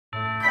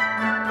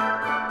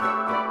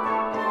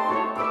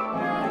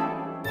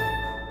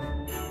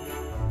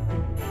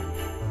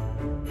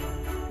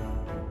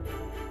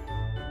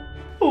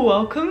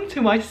Welcome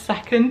to my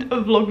second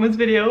Vlogmas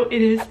video.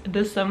 It is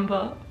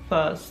December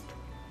 1st.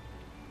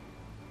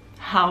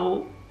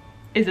 How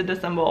is it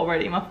December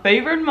already? My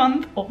favorite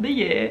month of the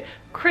year.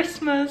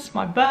 Christmas,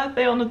 my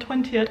birthday on the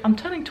 20th. I'm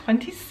turning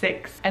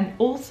 26, and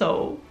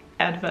also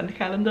advent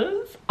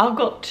calendars. I've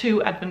got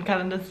 2 advent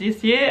calendars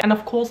this year, and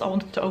of course I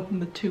wanted to open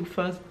the 2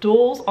 first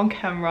doors on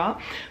camera.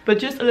 But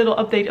just a little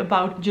update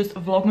about just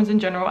Vlogmas in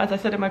general. As I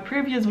said in my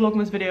previous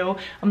Vlogmas video,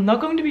 I'm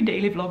not going to be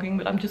daily vlogging,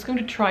 but I'm just going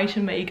to try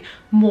to make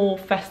more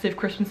festive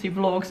Christmassy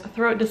vlogs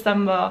throughout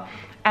December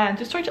and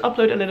just try to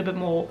upload a little bit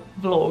more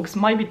vlogs.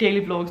 Might be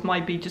daily vlogs,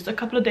 might be just a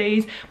couple of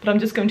days, but I'm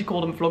just going to call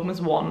them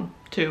Vlogmas 1,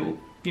 2,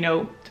 you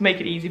know, to make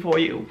it easy for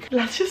you.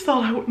 Let's just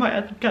start out with my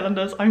advent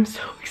calendars. I'm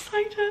so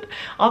excited.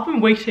 I've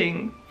been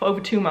waiting for over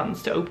 2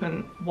 months to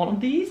open one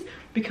of these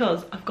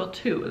because I've got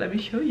 2. Let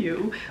me show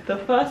you. The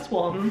first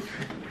one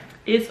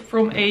is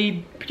from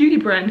a beauty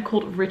brand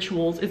called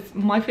Rituals. It's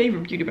my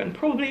favorite beauty brand,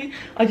 probably.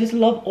 I just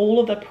love all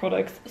of their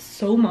products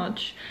so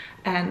much,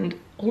 and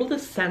all of the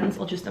scents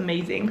are just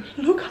amazing.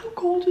 Look how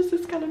gorgeous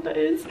this calendar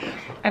is.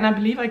 And I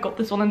believe I got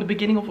this one in the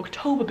beginning of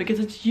October because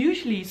it's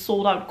usually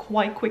sold out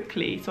quite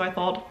quickly, so I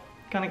thought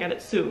gonna get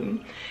it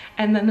soon.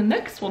 And then the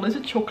next one is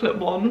a chocolate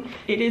one.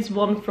 It is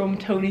one from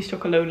Tony's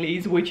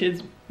Chocolonely's, which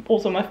is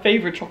also my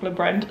favorite chocolate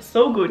brand.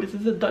 So good. This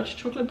is a Dutch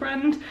chocolate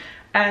brand,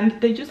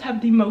 and they just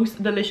have the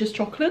most delicious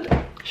chocolate.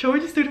 Shall we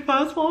just do the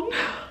first one?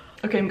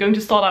 Okay, I'm going to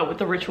start out with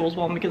the Rituals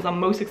one because I'm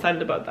most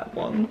excited about that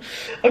one.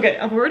 Okay,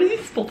 I've already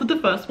spotted the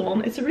first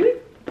one. It's a really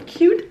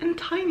cute and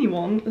tiny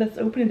one. Let's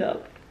open it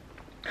up.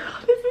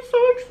 This is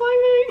so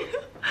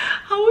exciting.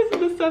 How is it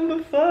December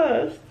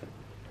 1st?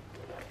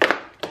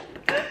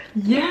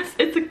 Yes,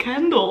 it's a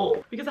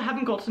candle, because I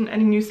haven't gotten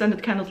any new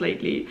scented candles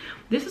lately.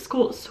 This is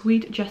called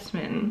Sweet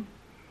Jasmine.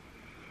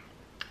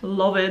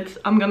 Love it.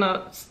 I'm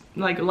gonna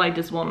like light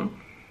this one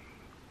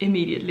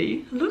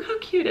immediately. Look how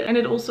cute it is. And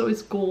it also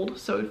is gold,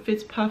 so it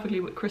fits perfectly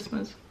with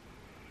Christmas.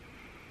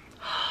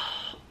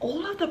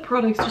 All of the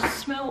products just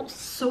smell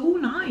so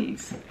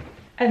nice.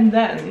 And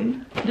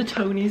then the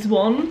Tony's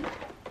one.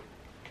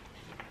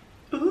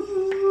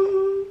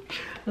 Ooh.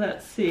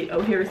 Let's see.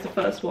 Oh, here is the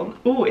first one.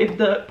 Oh, if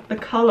the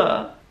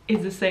color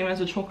is the same as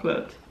the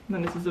chocolate,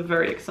 then this is a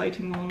very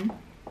exciting one.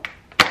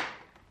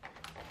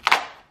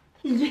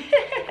 Yes!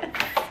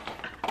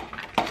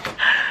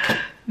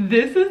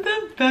 This is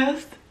the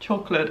best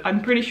chocolate.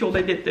 I'm pretty sure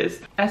they did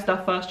this as their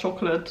first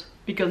chocolate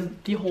because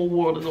the whole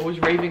world is always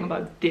raving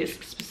about this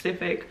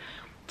specific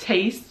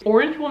taste.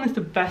 Orange one is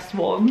the best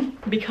one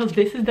because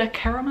this is their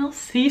caramel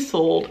sea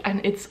salt,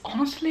 and it's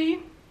honestly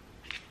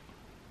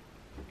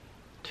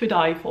to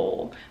die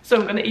for. So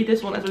I'm gonna eat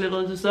this one as a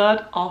little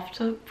dessert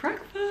after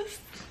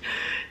breakfast.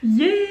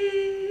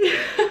 Yay!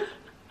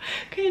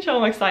 Can you tell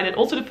I'm excited?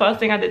 Also, the first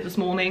thing I did this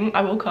morning,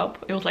 I woke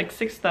up, it was like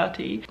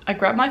 6:30. I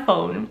grabbed my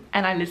phone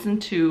and I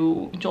listened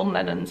to John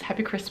Lennon's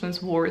Happy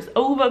Christmas, War is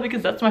Over,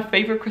 because that's my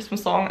favorite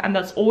Christmas song, and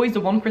that's always the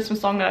one Christmas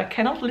song that I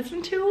cannot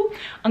listen to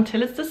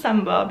until it's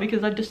December,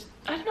 because I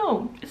don't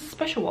know, it's a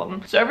special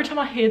one. So every time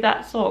I hear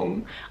that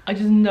song, I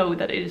just know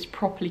that it is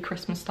properly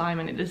Christmas time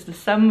and it is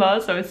December,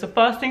 so it's the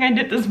first thing I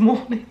did this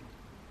morning.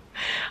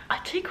 I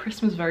take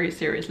Christmas very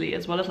seriously,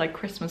 as well as like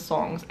Christmas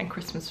songs and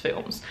Christmas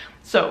films.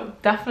 So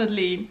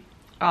definitely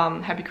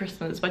Happy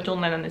Christmas by John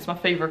Lennon is my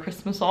favorite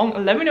Christmas song.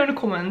 Let me know in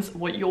the comments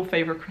what your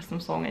favorite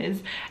Christmas song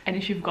is, and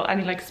if you've got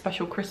any like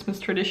special Christmas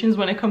traditions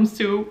when it comes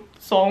to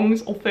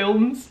songs or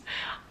films.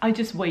 I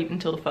just wait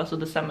until the 1st of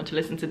December to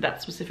listen to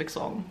that specific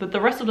song, but the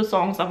rest of the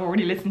songs I've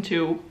already listened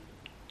to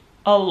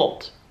a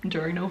lot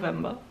during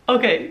November.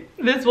 Okay,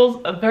 this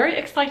was a very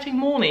exciting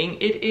morning.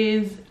 It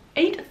is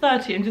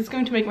 8:30. I'm just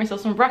going to make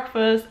myself some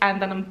breakfast, and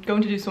then I'm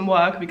going to do some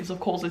work because of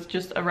course it's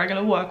just a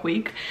regular work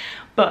week.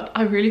 But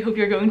I really hope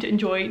you're going to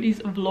enjoy these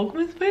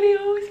Vlogmas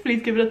videos.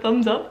 Please give it a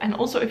thumbs up, and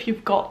also if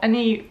you've got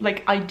any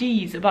like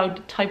ideas about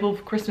the type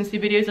of Christmassy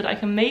videos that I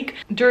can make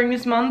during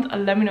this month,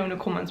 let me know in the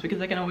comments,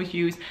 because I can always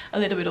use a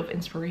little bit of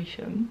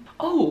inspiration.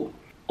 Oh,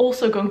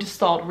 also going to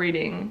start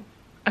reading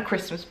a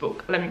Christmas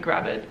book. Let me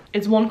grab it.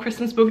 It's one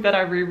Christmas book that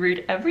I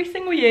reread every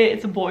single year.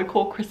 It's A Boy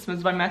Called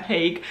Christmas by Matt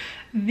Haig.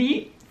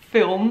 The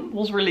film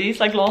was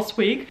released like last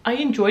week. I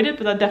enjoyed it,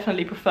 but I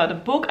definitely prefer the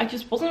book. I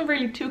just wasn't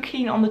really too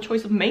keen on the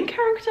choice of main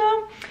character.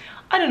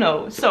 I don't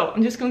know. So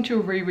I'm just going to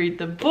reread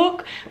the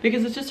book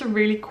because it's just a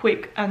really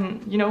quick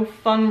and, you know,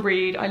 fun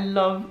read. I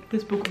love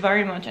this book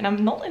very much, and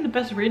I'm not in the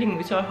best reading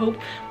mood, so I hope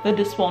that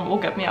this one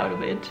will get me out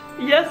of it.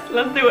 Yes,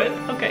 let's do it.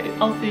 Okay,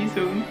 I'll see you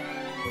soon.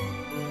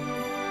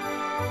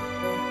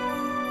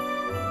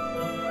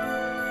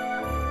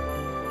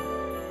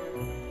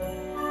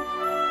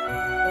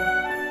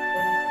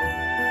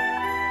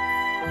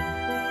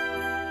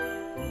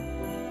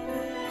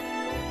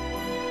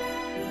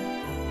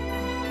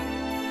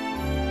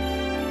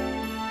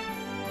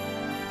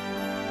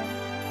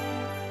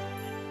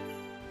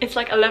 It's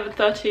like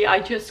 11:30. I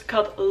just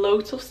cut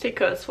loads of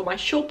stickers for my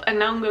shop, and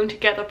now I'm going to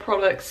get the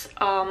products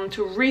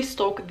to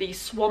restock the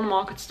Swan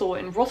market store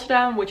in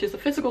Rotterdam, which is a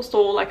physical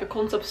store, like a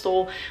concept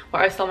store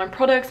where I sell my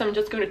products. I'm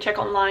just going to check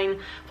online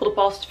for the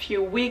past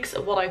few weeks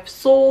what I've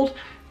sold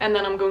And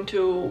then I'm going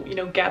to, you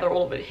know, gather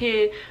all of it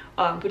here,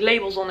 put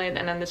labels on it,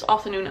 and then this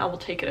afternoon I will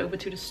take it over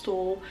to the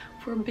store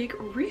for a big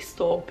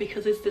restock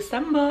because it's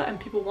December and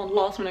people want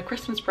last minute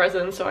Christmas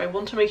presents. So I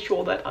want to make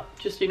sure that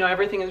just, you know,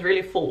 everything is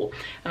really full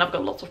and I've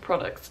got lots of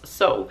products.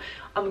 So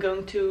I'm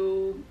going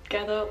to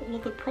gather all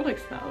of the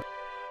products now.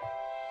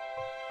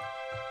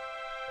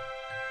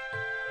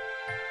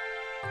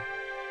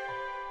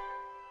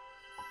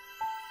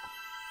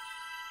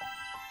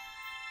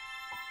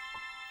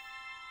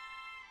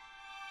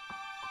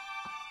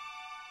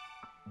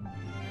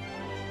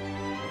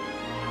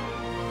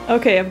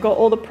 Okay, I've got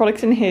all the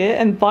products in here,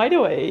 and by the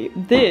way,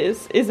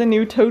 this is a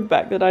new tote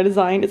bag that I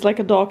designed. It's like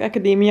a Dog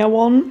Academia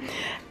one,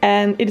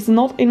 and it is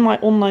not in my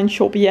online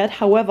shop yet.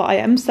 However, I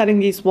am selling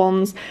these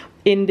ones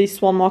in the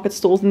Swan Market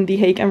stores in The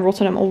Hague and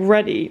Rotterdam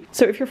already.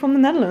 So if you're from the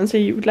Netherlands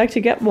and you would like to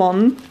get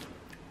one,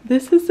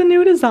 this is the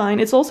new design.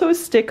 It's also a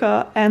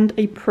sticker and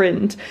a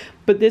print,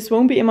 but this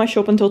won't be in my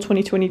shop until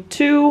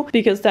 2022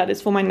 because that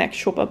is for my next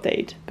shop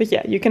update. But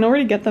yeah, you can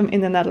already get them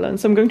in the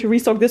Netherlands. So I'm going to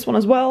restock this one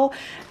as well,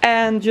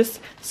 and just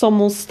some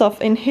more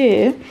stuff in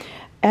here.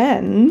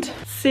 And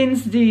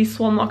since the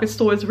Swan Market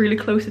store is really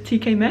close to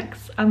TK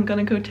Maxx, I'm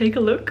gonna go take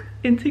a look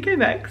in TK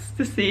Maxx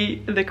to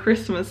see the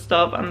Christmas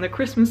stuff and the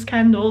Christmas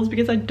candles,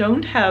 because I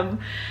don't have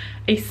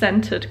a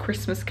scented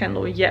Christmas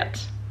candle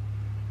yet.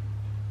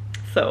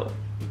 So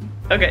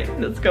okay,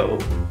 let's go.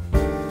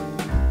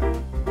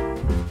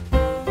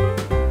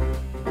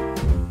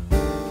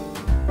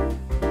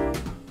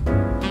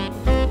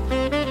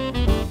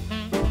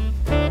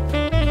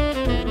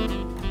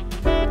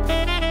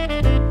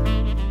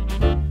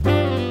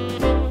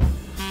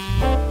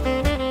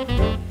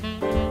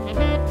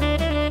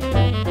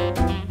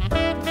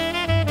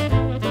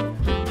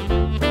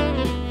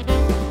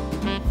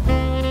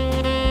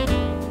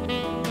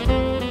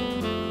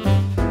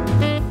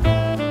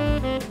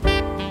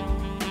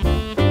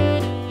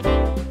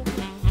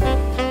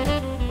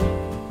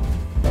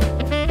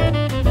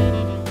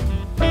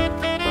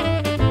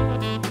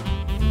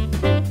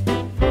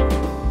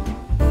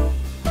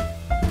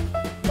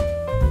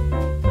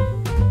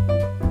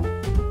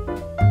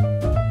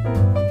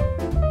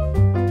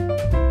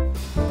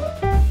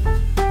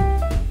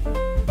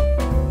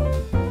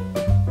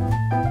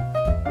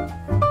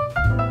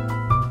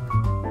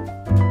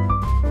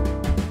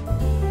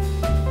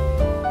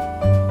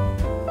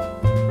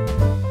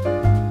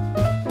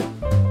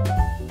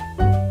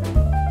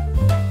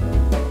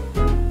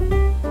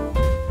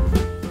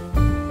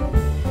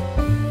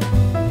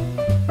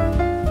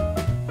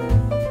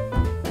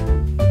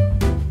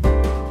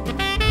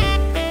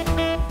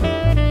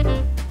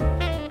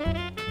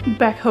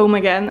 Back home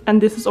again, and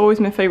this is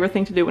always my favorite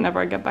thing to do whenever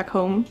I get back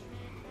home.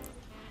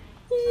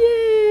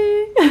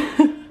 Yay!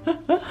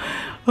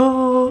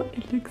 Oh,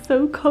 it looks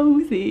so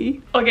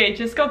cozy. Okay,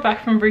 just got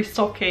back from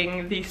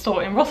restocking the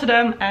store in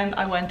Rotterdam, and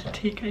I went to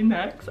TK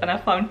Maxx and I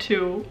found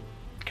two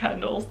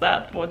candles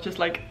that were just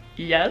like,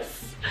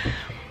 yes. I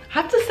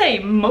have to say,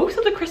 most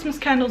of the Christmas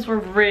candles were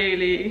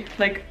really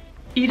like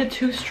either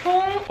too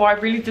strong or I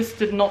really just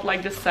did not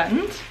like the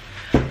scent.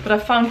 But I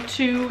found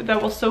two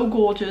that were so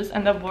gorgeous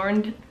and that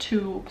weren't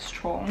too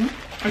strong.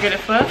 Okay, the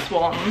first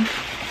one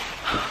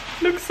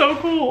looks so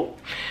cool.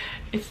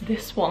 It's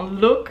this one.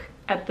 Look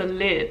at the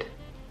lid.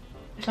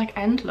 It's like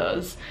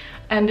antlers.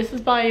 And this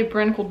is by a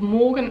brand called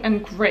Morgan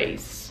and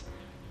Grace.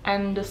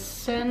 And the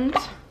scent,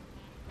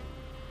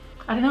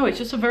 I don't know, it's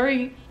just a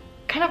very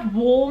kind of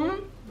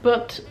warm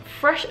but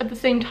fresh at the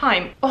same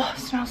time. Oh, it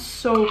smells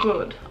so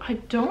good. I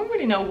don't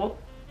really know what.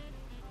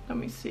 Let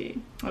me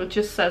see. Well, it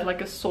just says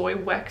like a soy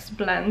wax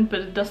blend,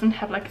 but it doesn't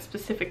have like a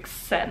specific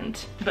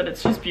scent, but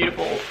it's just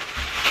beautiful.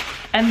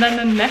 And then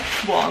the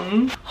next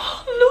one,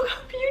 oh, look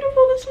how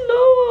beautiful this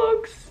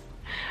looks.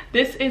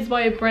 This is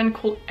by a brand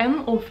called M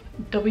of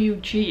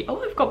WG.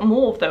 Oh, I've got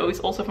more of those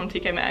also from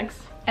TK Maxx.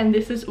 And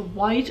this is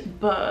White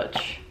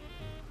Birch.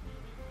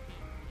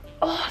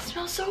 Oh, it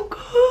smells so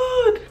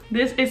good.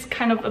 This is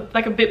kind of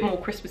like a bit more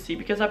Christmassy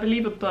because I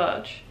believe a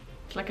birch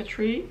is like a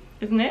tree,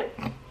 isn't it?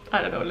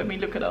 I don't know, let me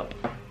look it up.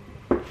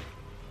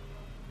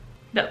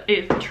 That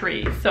is a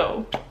tree,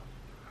 so.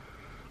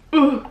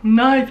 Ooh,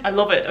 nice, I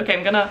love it. Okay,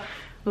 I'm gonna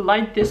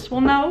light this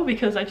one now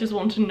because I just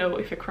want to know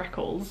if it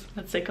crackles.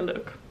 Let's take a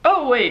look.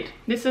 Oh wait,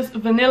 this is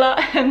vanilla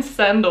and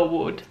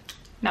sandalwood.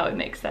 Now it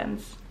makes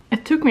sense.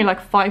 It took me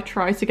like 5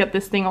 tries to get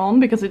this thing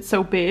on because it's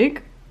so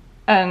big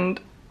and,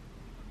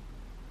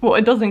 well,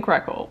 it doesn't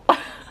crackle.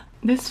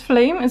 This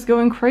flame is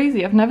going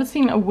crazy. I've never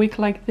seen a wick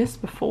like this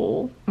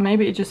before.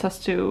 Maybe it just has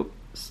to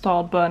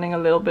start burning a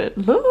little bit.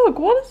 Look,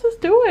 what is this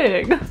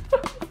doing?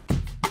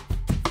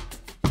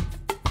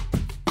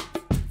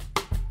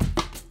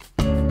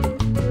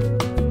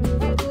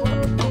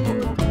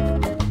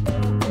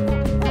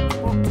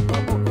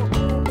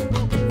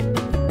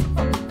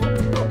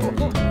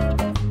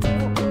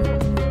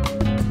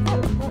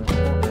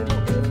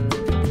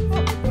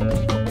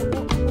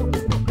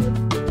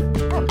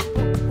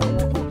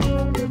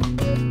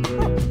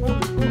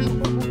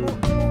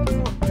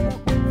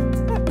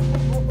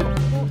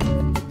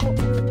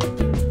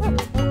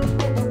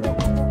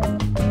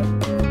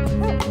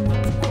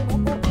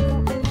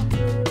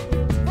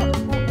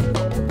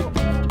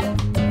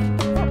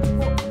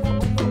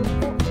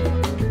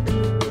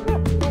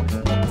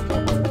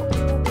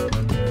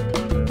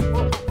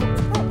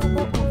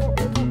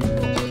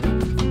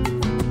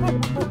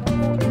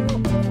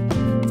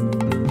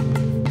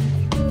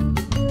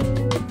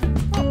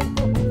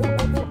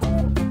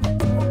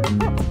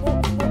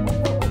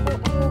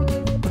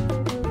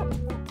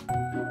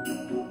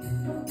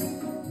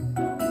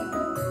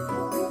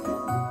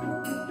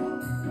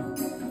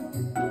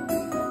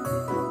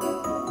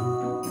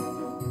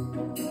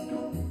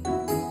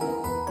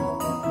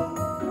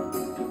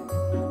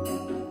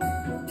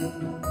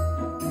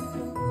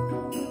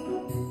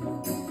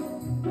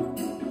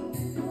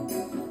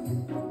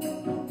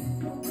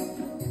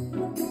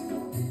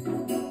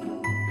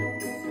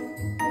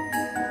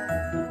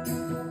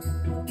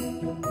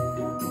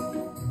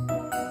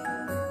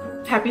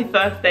 Happy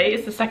Thursday,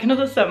 it's the 2nd of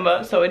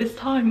December, so it is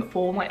time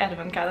for my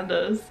advent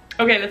calendars.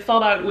 Okay, let's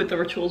start out with the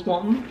rituals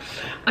one.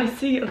 I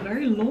see a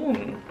very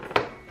long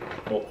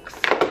box.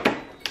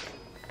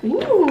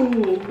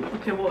 Ooh,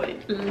 okay,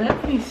 wait,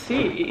 let me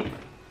see.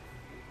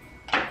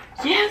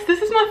 Yes,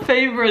 this is my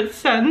favorite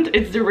scent.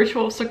 It's the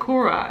Ritual of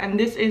Sakura, and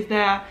this is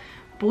their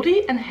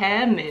body and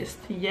hair mist.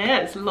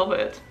 Yes, love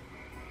it.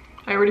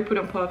 I already put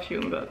on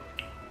perfume, but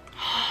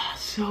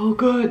so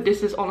good.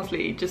 This is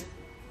honestly just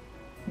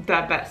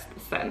their best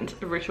scent,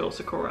 Ritual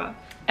Sakura.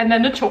 And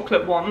then the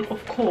chocolate one,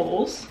 of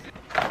course.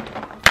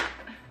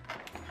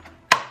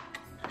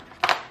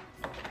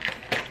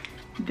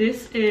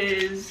 This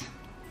is,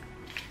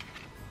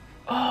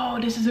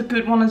 oh, this is a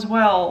good one as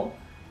well.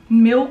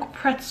 Milk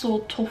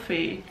pretzel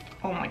toffee.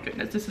 Oh my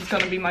goodness, this is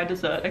gonna be my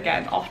dessert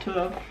again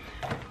after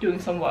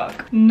doing some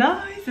work.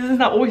 Nice. This is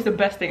not always the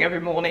best thing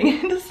every morning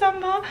in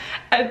December.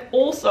 And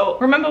also,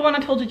 remember when I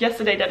told you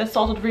yesterday that I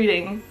started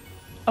reading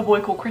A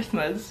Boy Called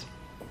Christmas?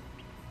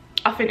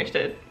 I finished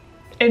it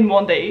in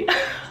one day.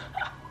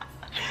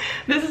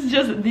 This is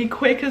just the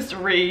quickest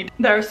read.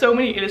 There are so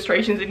many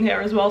illustrations in here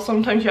as well.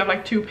 Sometimes you have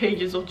like 2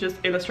 pages of just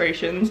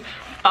illustrations.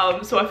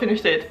 So I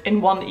finished it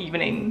in one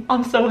evening.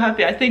 I'm so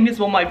happy. I think this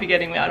one might be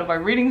getting me out of my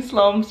reading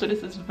slump, so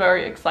this is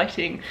very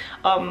exciting.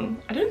 I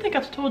don't think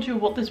I've told you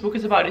what this book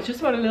is about. It's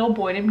just about a little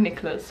boy named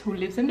Nicholas who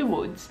lives in the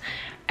woods,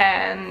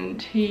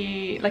 and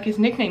his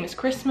nickname is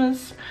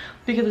Christmas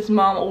because his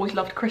mom always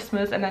loved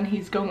Christmas, and then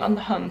he's going on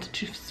the hunt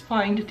to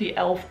find the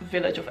elf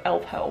village of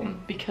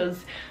Elfhelm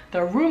because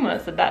there are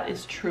rumors that that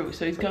is true.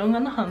 So he's going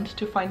on the hunt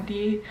to find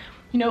the,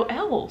 you know,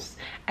 elves,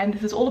 and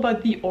this is all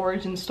about the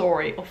origin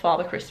story of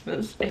Father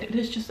Christmas. It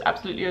is just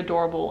absolutely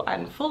adorable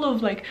and full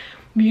of like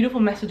beautiful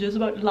messages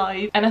about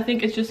life, and I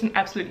think it's just an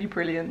absolutely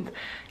brilliant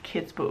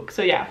kids book.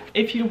 So yeah,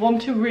 if you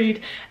want to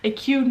read a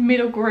cute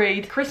middle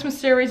grade Christmas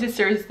series, this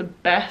series is the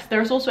best.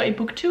 There's also a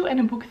book 2 and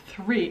a book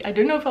 3. I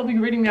don't know if I'll be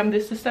reading them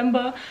this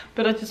December,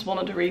 but I just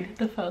wanted to read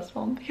the first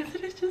one because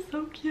it is just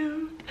so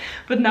cute.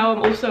 But now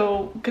I'm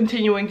also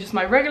continuing just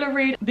my regular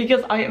read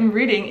because I am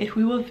reading If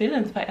We Were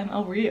Villains by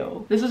M.L.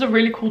 Rio. This is a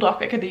really cool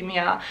dark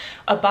academia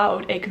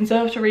about a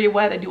conservatory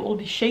where they do all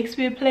these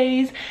Shakespeare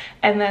plays,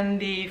 and then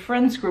the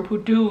friends group who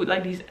do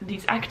like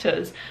these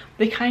actors,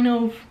 they kind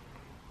of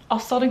are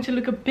starting to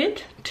look a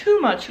bit too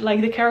much like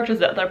the characters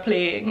that they're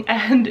playing,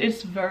 and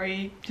it's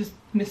very just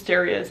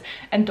mysterious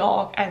and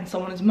dark, and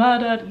someone is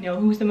murdered. You know,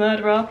 who's the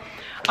murderer?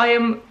 I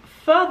am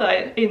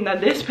further in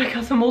than this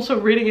because I'm also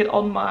reading it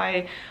on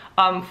my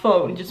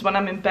phone just when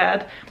I'm in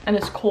bed, and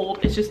it's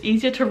just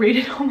easier to read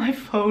it on my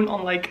phone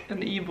on like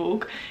an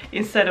ebook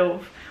instead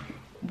of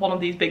one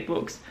of these big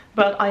books.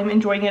 But I'm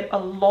enjoying it a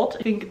lot.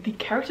 I think the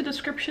character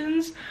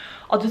descriptions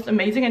are just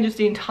amazing, and just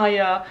the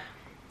entire,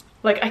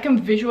 like, I can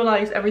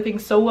visualize everything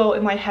so well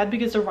in my head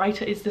because the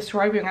writer is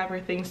describing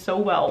everything so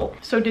well.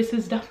 So this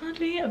is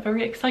definitely a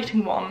very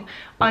exciting one.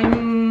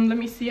 let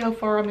me see how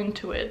far I'm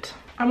into it.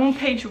 I'm on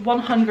page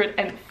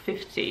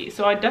 150,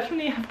 so I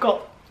definitely have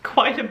got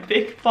quite a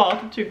big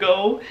part to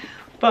go,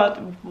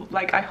 but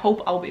like I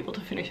hope I'll be able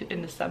to finish it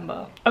in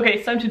December. Okay,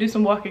 it's time to do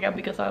some work again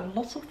because I have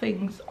lots of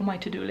things on my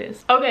to-do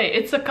list. Okay,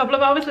 it's a couple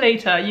of hours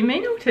later. You may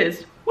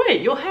notice, wait,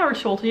 your hair is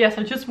shorter. Yes,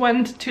 I just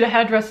went to the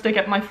hairdresser to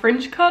get my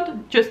fringe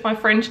cut, just my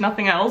fringe,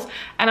 nothing else,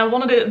 and I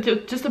wanted it to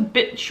just a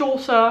bit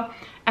shorter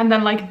and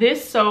then like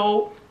this,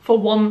 so for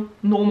one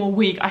normal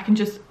week I can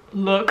just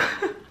look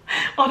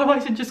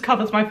otherwise it just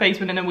covers my face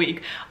within a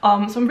week. So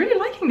I'm really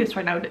liking this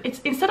right now. It's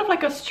instead of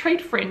like a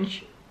straight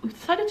fringe, we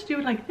decided to do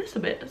it like this a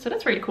bit, so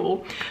that's really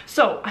cool.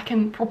 So I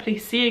can properly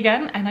see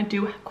again, and I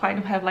do kind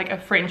of have like a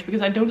fringe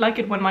because I don't like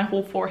it when my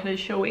whole forehead is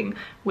showing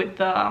with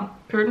the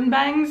curtain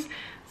bangs.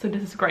 So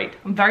this is great.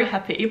 I'm very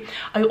happy.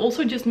 I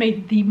also just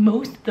made the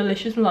most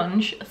delicious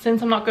lunch.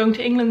 Since I'm not going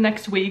to England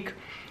next week,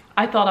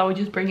 I thought I would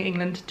just bring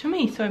England to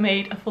me. So I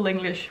made a full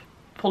English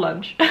for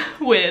lunch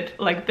with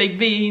like baked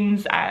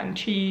beans and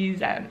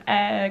cheese and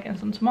egg and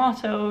some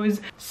tomatoes.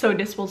 So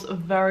this was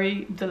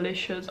very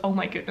delicious. Oh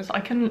my goodness,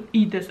 I can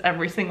eat this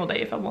every single day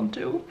if I want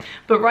to.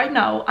 But right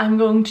now I'm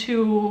going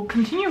to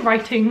continue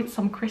writing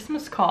some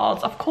Christmas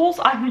cards. Of course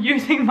I'm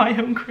using my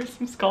own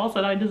Christmas cards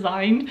that I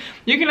designed.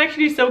 You can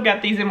actually still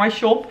get these in my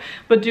shop,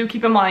 but do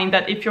keep in mind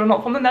that if you're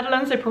not from the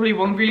Netherlands, they probably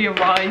won't really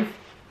arrive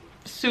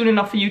soon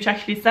enough for you to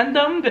actually send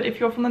them. But if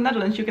you're from the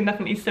Netherlands, you can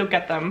definitely still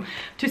get them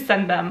to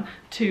send them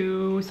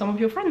to some of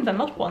your friends and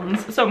loved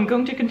ones. So I'm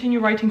going to continue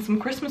writing some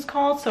Christmas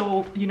cards,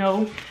 so you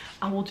know,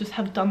 I will just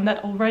have done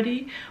that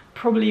already,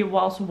 probably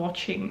whilst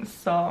watching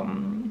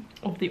some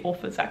of The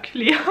Office.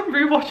 Actually, I'm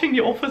rewatching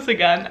The Office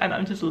again and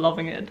I'm just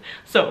loving it.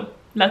 So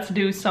let's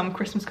do some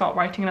Christmas card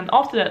writing, and then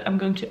after that I'm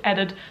going to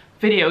edit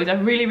videos. I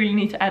really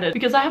need to edit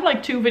because I have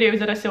like 2 videos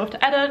that I still have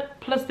to edit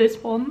plus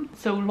this one,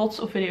 so lots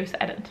of videos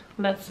to edit.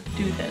 Let's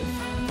do this.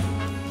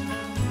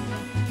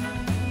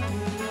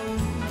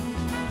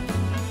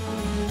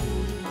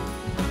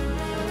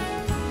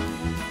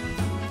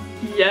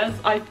 Yes,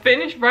 I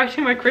finished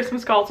writing my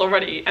Christmas cards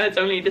already, and it's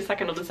only the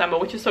 2nd of December,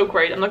 which is so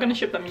great. I'm not going to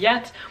ship them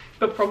yet,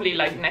 but probably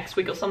like next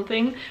week or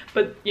something.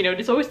 But you know,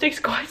 this always takes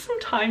quite some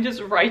time just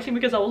writing,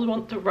 because I always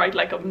want to write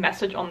like a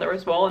message on there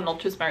as well, and not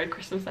just Merry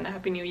Christmas and a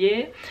Happy New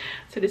Year.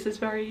 So this is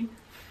very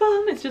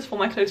fun. It's just for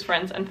my close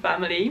friends and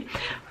family.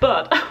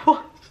 But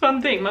one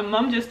fun thing, my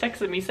mum just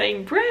texted me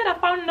saying, Britt, I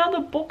found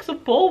another box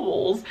of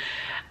baubles,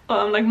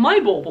 like my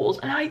baubles,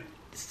 and I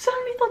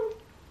suddenly thought,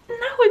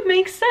 now it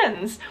makes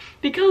sense,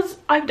 because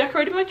I've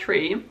decorated my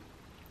tree,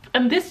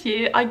 and this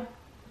year I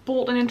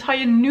bought an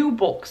entire new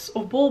box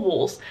of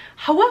baubles.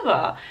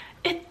 However,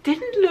 it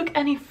didn't look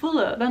any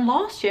fuller than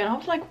last year, and I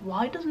was like,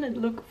 why doesn't it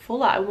look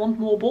fuller? I want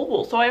more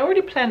baubles. So I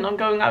already planned on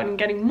going out and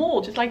getting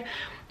more,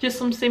 just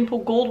some simple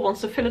gold ones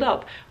to fill it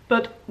up.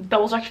 But there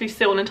was actually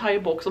still an entire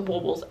box of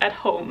baubles at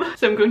home.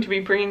 So I'm going to be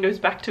bringing those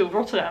back to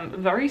Rotterdam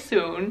very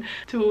soon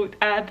to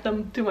add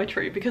them to my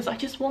tree, because I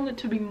just want it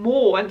to be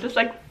more, and just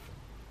like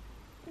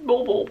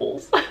more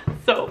baubles.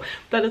 So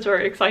that is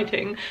very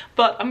exciting,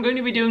 but I'm going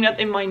to be doing that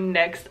in my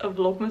next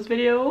Vlogmas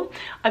video.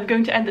 I'm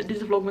going to end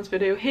this Vlogmas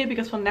video here,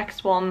 because for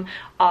next one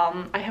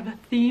I have a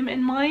theme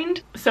in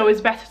mind, so it's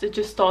better to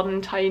just start an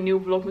entire new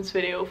Vlogmas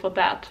video for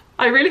that.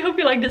 I really hope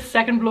you like this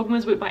second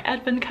Vlogmas with my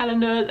advent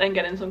calendar and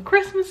getting some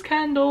Christmas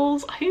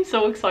candles. I'm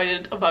so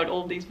excited about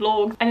all these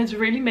vlogs, and it's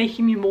really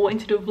making me more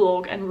into the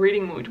vlog and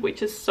reading mood,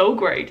 which is so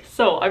great.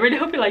 So I really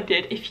hope you liked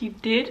it. If you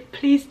did,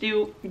 please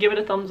do give it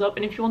a thumbs up,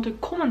 and if you want to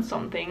comment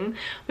something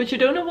but you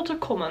don't know what to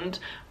comment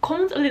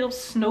a little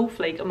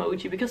snowflake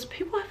emoji, because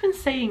people have been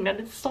saying that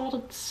it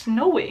started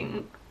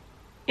snowing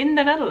in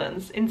the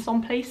Netherlands in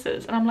some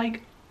places, and I'm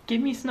like,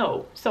 give me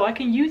snow, so I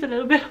can use a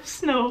little bit of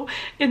snow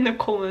in the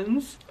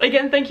comments.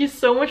 Again, thank you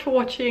so much for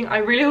watching. I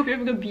really hope you're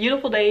having a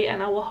beautiful day,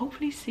 and I will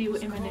hopefully see you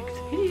in my next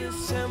video.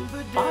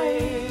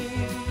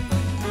 Bye!